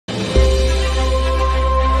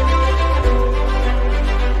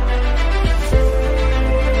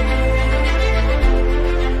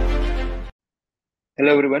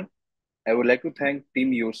Hello, everyone. I would like to thank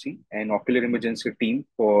Team YOSI and Ocular Emergency team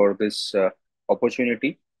for this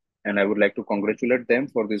opportunity, and I would like to congratulate them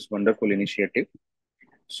for this wonderful initiative.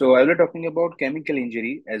 So, I will be talking about chemical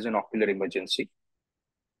injury as an ocular emergency.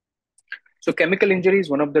 So, chemical injury is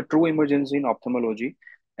one of the true emergency in ophthalmology,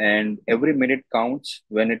 and every minute counts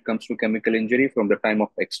when it comes to chemical injury from the time of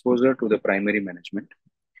exposure to the primary management.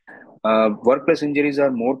 Workplace injuries are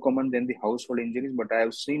more common than the household injuries, but I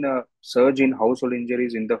have seen a surge in household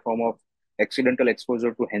injuries in the form of accidental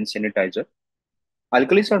exposure to hand sanitizer.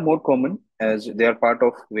 Alkalis are more common as they are part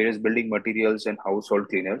of various building materials and household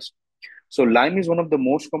cleaners. So lime is one of the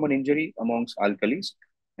most common injury amongst alkalis,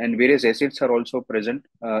 and various acids are also present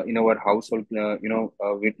in our household.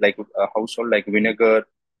 With like household like vinegar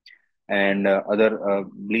and other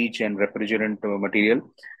bleach and refrigerant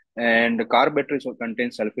material. And car batteries contain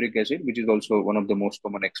sulfuric acid, which is also one of the most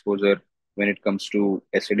common exposure when it comes to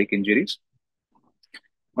acidic injuries.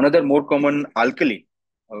 Another more common alkali,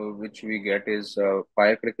 which we get is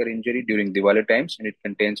firecracker injury during Diwali times, and it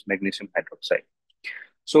contains magnesium hydroxide.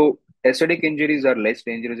 So acidic injuries are less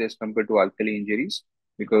dangerous as compared to alkali injuries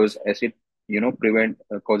because acid, prevent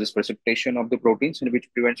causes precipitation of the proteins and which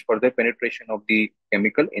prevents further penetration of the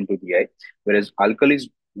chemical into the eye, whereas alkalis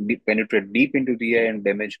penetrate deep into the eye and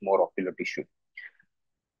damage more ocular tissue.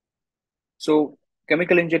 So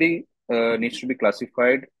chemical injury needs to be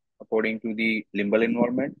classified according to the limbal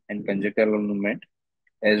involvement and conjunctival involvement,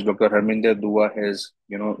 as Dr. Harminder Dua has,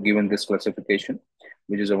 given this classification,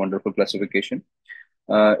 which is a wonderful classification.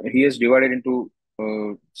 He has divided into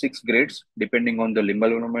 6 grades depending on the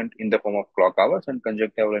limbal involvement in the form of clock hours and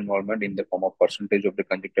conjunctival involvement in the form of percentage of the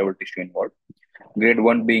conjunctival tissue involved. Grade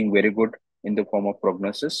 1 being very good in the form of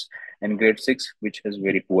prognosis, and grade 6, which has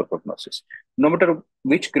very poor prognosis. No matter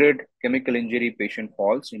which grade chemical injury patient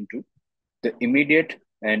falls into, the immediate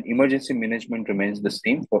and emergency management remains the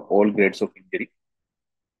same for all grades of injury.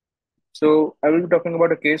 So I will be talking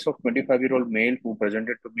about a case of 25-year-old male who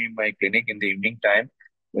presented to me in my clinic in the evening time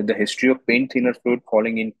with the history of paint thinner fluid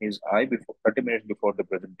falling in his eye before 30 minutes before the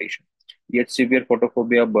presentation. He had severe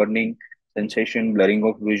photophobia, burning sensation, blurring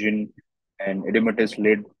of vision, and edematous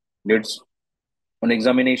lids. On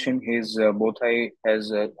examination, his both eye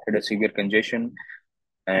has had a severe congestion,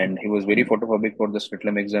 and he was very photophobic for the slit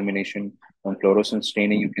lamp examination. On fluorescence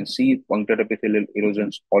staining, you can see punctured epithelial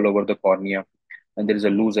erosions all over the cornea, and there is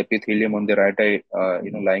a loose epithelium on the right eye,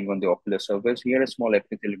 lying on the ocular surface. He had a small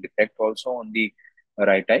epithelial defect also on the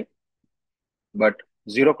right eye, but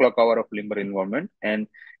zero clock hour of limbal involvement, and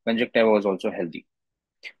conjunctiva was also healthy.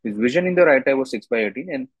 His vision in the right eye was 6 by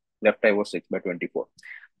 18 and left eye was 6 by 24.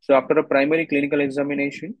 So after a primary clinical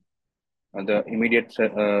examination, the immediate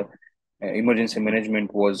emergency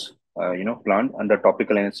management was, planned under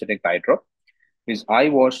topical anesthetic eye drop. His eye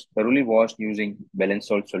was thoroughly washed using balanced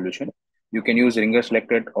salt solution. You can use Ringer's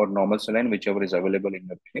lactate or normal saline, whichever is available in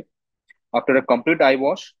your clinic. After a complete eye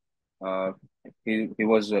wash, uh, he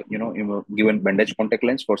was, given bandage contact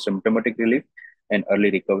lens for symptomatic relief and early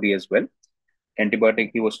recovery as well.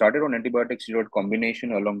 Antibiotic, he was started on antibiotic steroid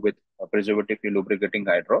combination along with a preservative-free lubricating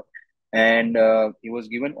eye drop. And he was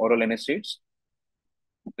given oral NSAIDs,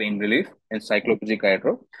 pain relief, and cycloplegic eye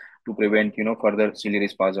drop to prevent, further ciliary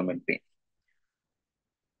spasm and pain.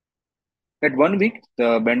 At 1 week,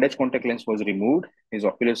 the bandage contact lens was removed. His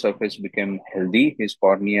ocular surface became healthy. His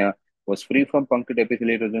cornea was free from punctured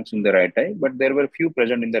epithelial erosions in the right eye, but there were few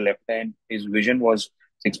present in the left eye, and his vision was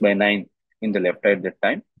 6 by 9 in the left eye at that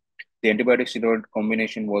time. The antibiotic steroid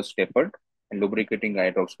combination was tapered, and lubricating eye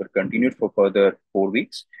drops were continued for further 4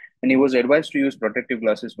 weeks. And he was advised to use protective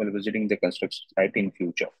glasses while visiting the construction site in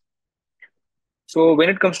future. So, when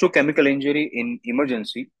it comes to chemical injury in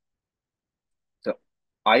emergency, the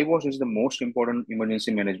eye wash is the most important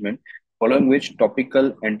emergency management, following which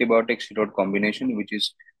topical antibiotic steroid combination, which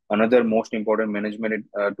is another most important management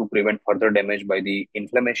to prevent further damage by the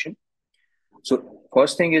inflammation. So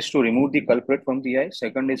first thing is to remove the culprit from the eye.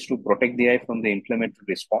 Second is to protect the eye from the inflammatory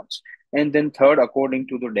response. And then third, according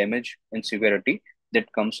to the damage and severity,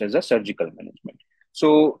 that comes as a surgical management.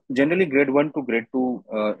 So generally grade 1 to grade 2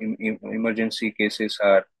 emergency cases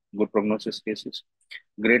are good prognosis cases.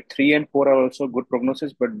 Grade 3 and 4 are also good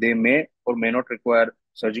prognosis, but they may or may not require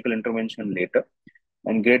surgical intervention later.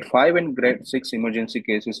 And grade 5 and grade 6 emergency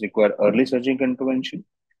cases require early surgical intervention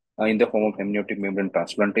in the form of amniotic membrane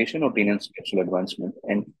transplantation or Tenon's capsule advancement,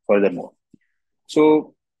 and furthermore.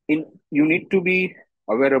 So, you need to be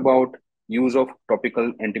aware about use of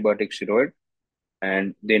topical antibiotic steroid,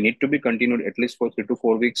 and they need to be continued at least for 3 to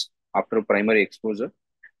 4 weeks after primary exposure.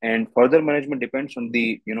 And further management depends on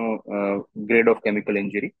the grade of chemical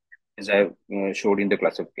injury, as I showed in the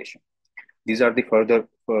classification. These are the further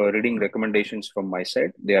reading recommendations from my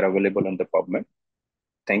side. They are available on the PubMed.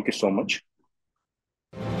 Thank you so much.